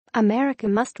America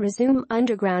must resume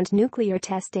underground nuclear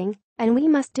testing, and we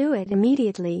must do it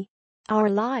immediately. Our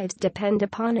lives depend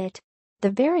upon it. The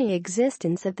very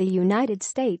existence of the United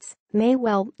States may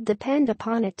well depend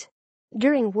upon it.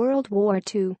 During World War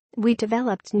II, we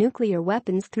developed nuclear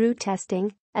weapons through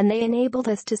testing, and they enabled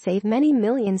us to save many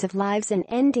millions of lives in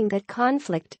ending that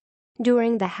conflict.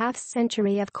 During the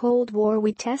half-century of Cold War,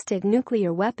 we tested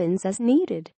nuclear weapons as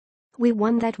needed. We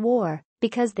won that war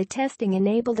because the testing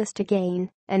enabled us to gain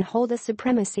and hold a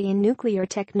supremacy in nuclear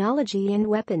technology and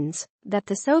weapons that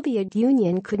the Soviet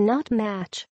Union could not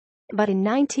match. But in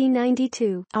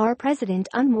 1992, our president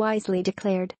unwisely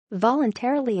declared,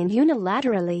 voluntarily and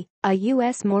unilaterally, a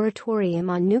U.S. moratorium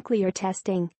on nuclear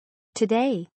testing.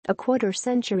 Today, a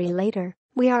quarter-century later,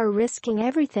 we are risking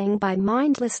everything by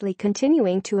mindlessly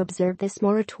continuing to observe this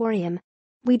moratorium.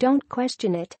 We don't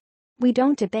question it. We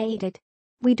don't debate it.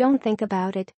 We don't think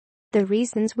about it. The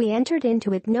reasons we entered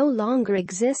into it no longer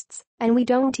exists, and we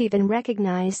don't even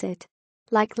recognize it.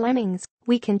 Like lemmings,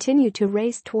 we continue to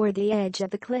race toward the edge of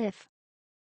the cliff.